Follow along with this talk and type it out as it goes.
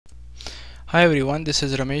Hi everyone, this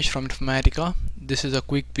is Ramesh from Informatica. This is a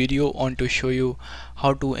quick video on to show you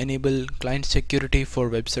how to enable client security for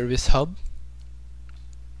Web Service Hub.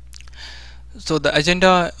 So the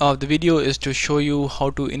agenda of the video is to show you how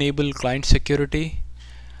to enable client security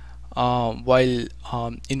while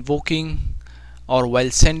invoking or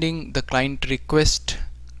while sending the client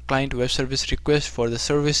web service request for the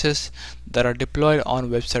services that are deployed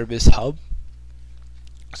on Web Service Hub.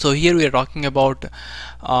 So here we are talking about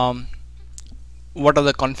what are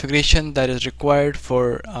the configuration that is required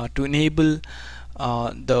for to enable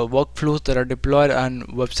the workflows that are deployed on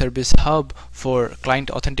Web Service Hub for client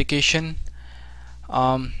authentication.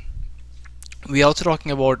 We are also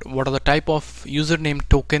talking about what are the type of username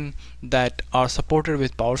token that are supported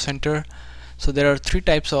with Power Center. So there are three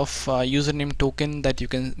types of username token that we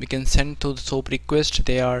can send to the SOAP request.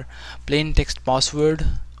 They are plain text password.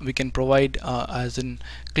 We can provide as in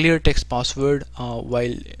clear text password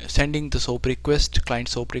while sending the SOAP request, client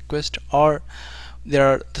SOAP request, or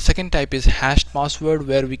the second type is hashed password,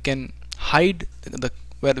 where we can hide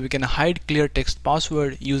clear text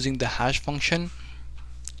password using the hash function.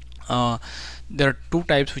 There are two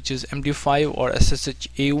types, which is MD5 or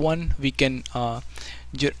SSH-A1. We can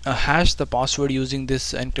hash the password using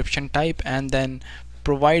this encryption type and then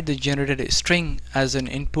provide the generated string as an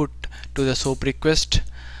input to the SOAP request.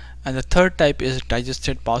 And the third type is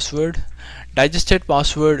digested password. Digested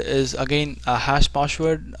password is again a hash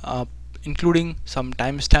password including some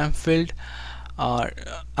timestamp field.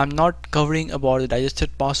 I'm not covering about the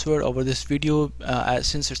digested password over this video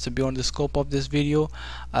since it's beyond the scope of this video.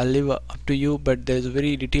 I'll leave up to you, but there's a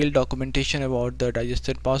very detailed documentation about the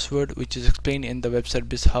digested password which is explained in the Web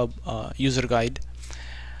Service Hub user guide.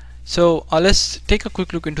 So let's take a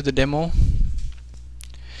quick look into the demo.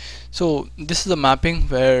 So this is a mapping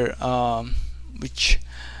where which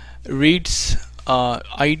reads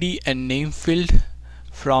ID and name field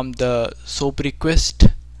from the SOAP request,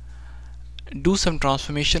 do some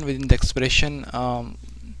transformation within the expression.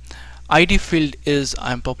 ID field is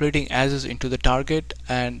I'm populating as is into the target,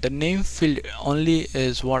 and the name field only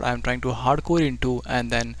is what I'm trying to hardcode into and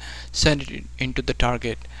then send it into the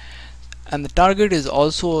target. And the target is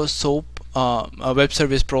also a SOAP, a web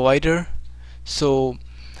service provider. So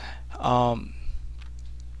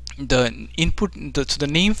the input, so the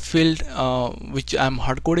name field which I'm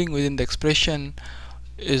hardcoding within the expression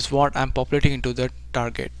is what I'm populating into the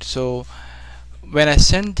target. So when I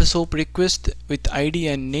send the SOAP request with ID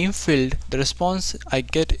and name field, the response I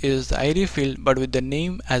get is the ID field, but with the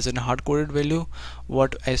name as a hard-coded value,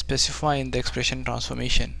 what I specify in the expression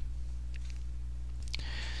transformation.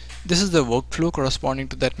 This is the workflow corresponding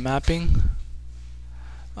to that mapping.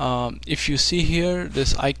 If you see here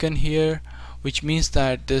this icon here, which means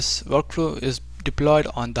that this workflow is deployed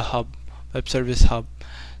on the hub, Web Service Hub.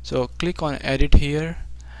 So click on edit here.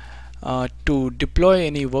 To deploy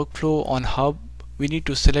any workflow on hub, we need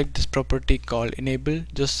to select this property called enable.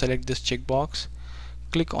 Just select this checkbox,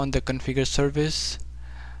 click on the configure service.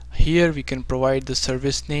 Here we can provide the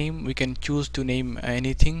service name. We can choose to name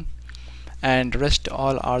anything, and rest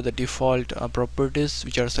all are the default properties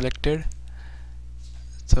which are selected.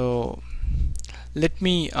 So let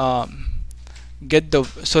me let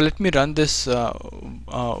me run this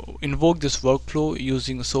invoke this workflow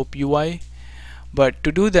using SOAP UI. But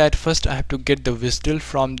to do that, first I have to get the WSDL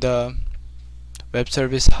from the Web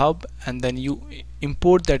Service Hub, and then you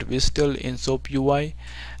import that WSDL in SOAP UI,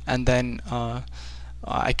 and then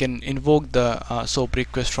I can invoke the SOAP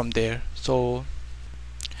request from there. So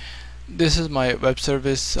this is my Web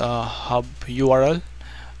Service Hub URL.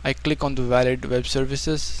 I click on the valid web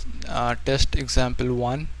services, test example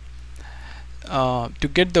 1. To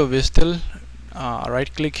get the WSDL,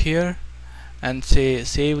 right click here and say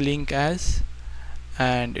save link as,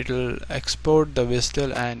 and it will export the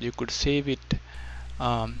WSDL and you could save it.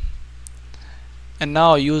 And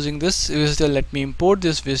now using this WSDL, let me import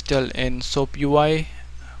this WSDL in SOAP UI.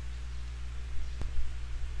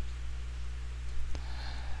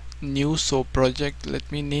 New SOAP project,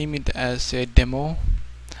 let me name it as a demo,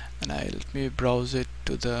 and let me browse it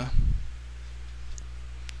to the,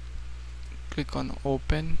 click on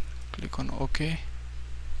open, click on OK.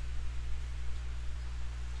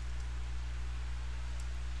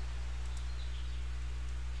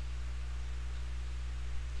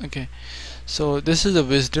 Okay, so this is the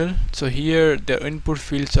WSDL. So here the input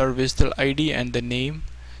fields are WSDL ID and the name.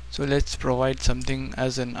 So let's provide something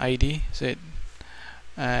as an ID, say,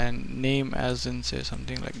 and name as in, say,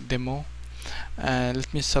 something like demo, and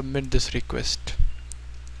let me submit this request.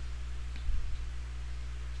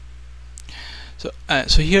 So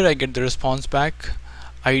here I get the response back.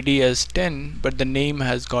 ID as 10, but the name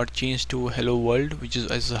has got changed to hello world, which is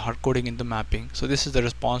as a hard coding in the mapping. So this is the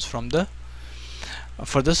response from the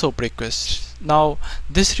for the SOAP request. Now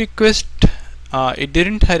this request, it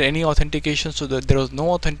didn't have any authentication, so that there was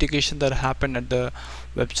no authentication that happened at the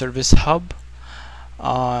web service hub,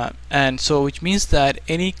 and so which means that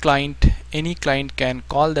any client can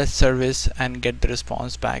call that service and get the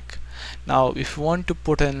response back. Now if you want to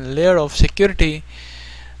put a layer of security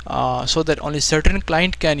so that only certain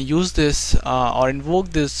client can use this or invoke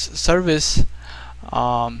this service,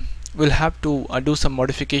 we'll have to do some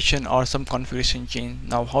modification or some configuration change.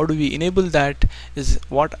 Now how do we enable that is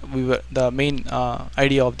what we were the main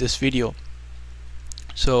idea of this video.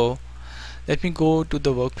 So let me go to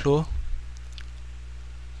the workflow,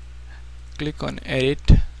 click on edit,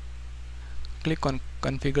 click on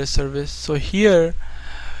configure service. So here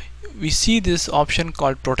we see this option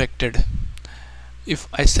called protected. If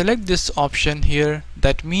I select this option here,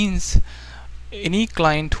 that means any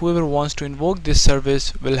client, whoever wants to invoke this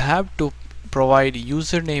service, will have to provide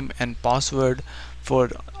username and password for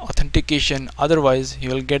authentication, otherwise he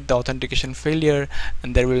will get the authentication failure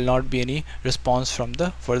and there will not be any response from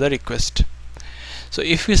the further request. So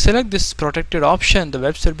if we select this protected option, the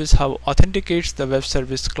web service hub authenticates the web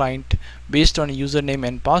service client based on username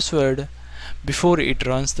and password before it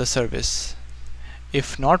runs the service.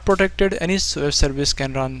 If not protected, any web service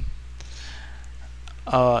can run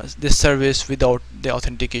this service without the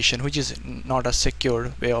authentication, which is not a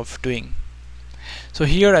secure way of doing. So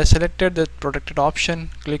here I selected the protected option,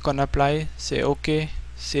 click on apply, say OK,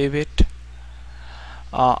 save it.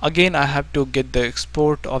 Again I have to get the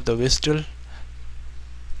export of the WSDL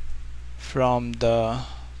from the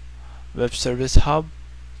web service hub.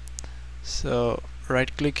 So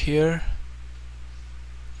right click here.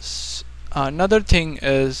 Another thing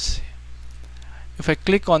is, if I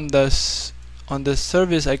click on this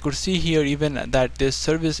service, I could see here even that this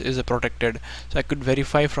service is protected, so I could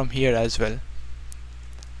verify from here as well.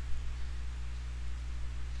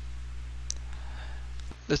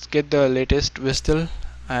 Let's get the latest WSDL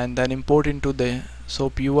and then import into the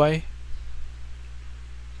SOAP UI.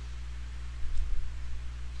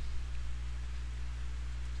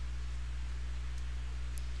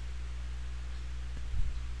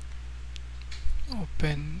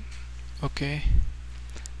 Open. Okay,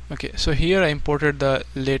 so here I imported the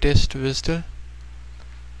latest WSDL.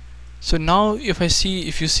 So now if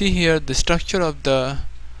you see here, the structure of the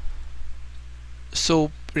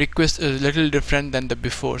SOAP request is a little different than the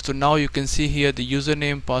before. So now you can see here the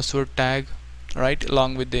username password tag, right,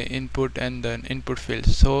 along with the input and the input field.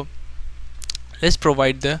 So let's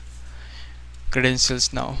provide the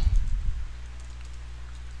credentials now.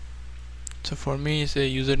 So for me,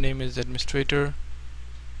 say username is administrator,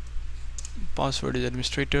 password is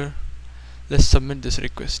administrator. Let's submit this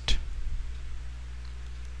request.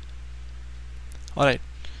 Alright,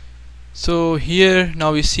 so here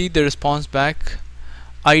now we see the response back.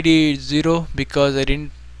 ID is 0 because I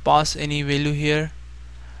didn't pass any value here.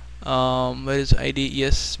 Where is ID?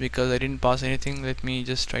 Yes, because I didn't pass anything. Let me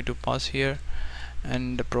just try to pass here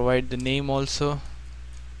and provide the name also.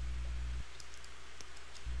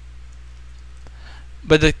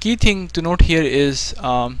 But the key thing to note here is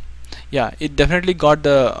yeah, it definitely got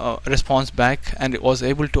the response back and it was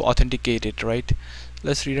able to authenticate it, right?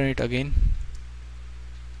 Let's rerun it again.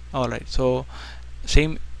 Alright, so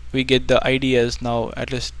same, we get the ID as now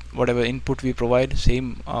at least whatever input we provide,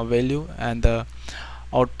 same value, and the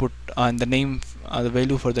output and the name, the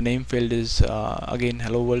value for the name field is again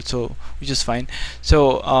hello world, so which is fine.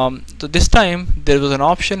 So so this time there was an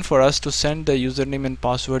option for us to send the username and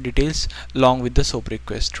password details along with the SOAP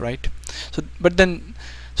request, right? So but then,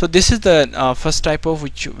 so this is the first type of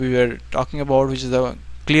which we were talking about, which is the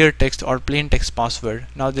clear text or plain text password.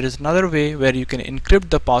 Now there is another way where you can encrypt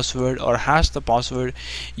the password or hash the password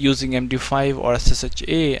using MD5 or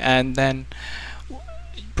SSHA and then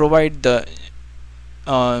provide the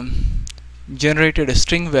generated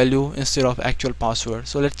string value instead of actual password.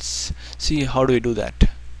 So let's see how do we do that.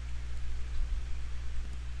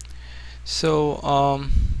 So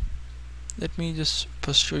let me just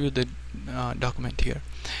first show you the document here.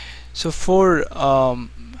 So for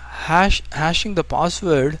hashing the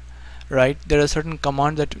password, right, there are certain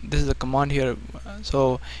command that this is a command here.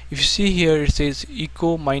 So if you see here, it says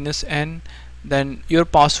echo -n, then your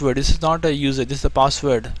password. This is not a user, this is the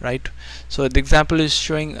password, right? So the example is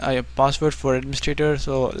showing a password for administrator.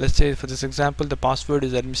 So let's say for this example the password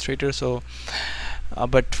is administrator. So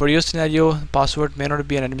but for your scenario, password may not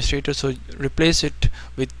be an administrator, so replace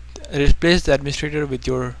the administrator with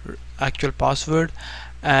your actual password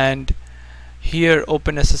and here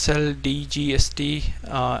OpenSSL DGST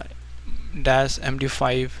dash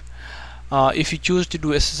MD5. If you choose to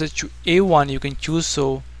do SSH A1, you can choose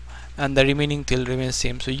so, and the remaining will remain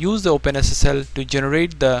same. So use the OpenSSL to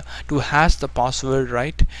generate to hash the password,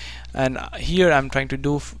 right? And here I'm trying to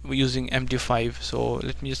do using MD5. So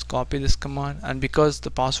let me just copy this command, and because the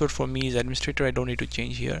password for me is administrator, I don't need to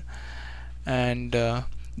change here. And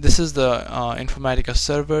this is the Informatica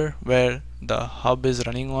server where the hub is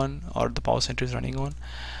running on, or the power center is running on.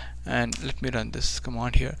 And let me run this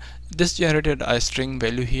command here. This generated a string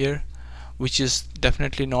value here, which is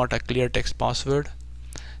definitely not a clear text password.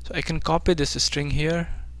 So I can copy this string here,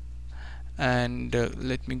 and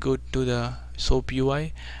let me go to the SOAP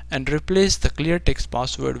UI and replace the clear text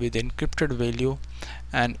password with the encrypted value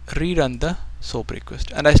and rerun the SOAP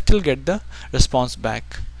request, and I still get the response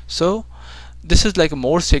back. So this is like a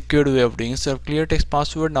more secured way of doing. Instead of clear text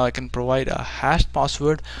password, now I can provide a hashed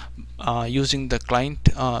password using the client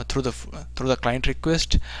through the client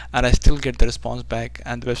request, and I still get the response back,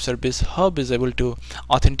 and the web service hub is able to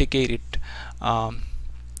authenticate it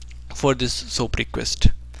for this SOAP request.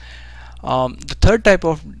 The third type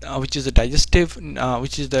of which is the digest type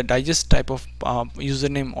of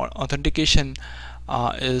username or authentication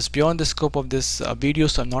is beyond the scope of this video,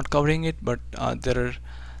 so I'm not covering it, but there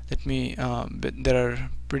are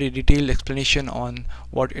pretty detailed explanation on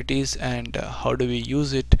what it is and how do we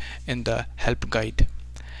use it in the help guide.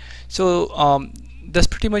 So that's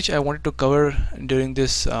pretty much I wanted to cover during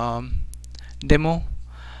this demo.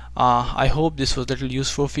 I hope this was a little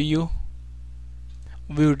useful for you.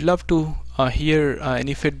 We would love to hear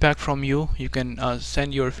any feedback from you. You can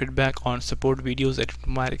send your feedback on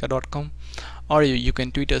supportvideos@informatica.com, or you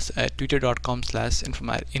can tweet us at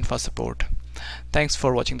twitter.com/infasupport. Thanks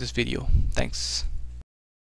for watching this video. Thanks.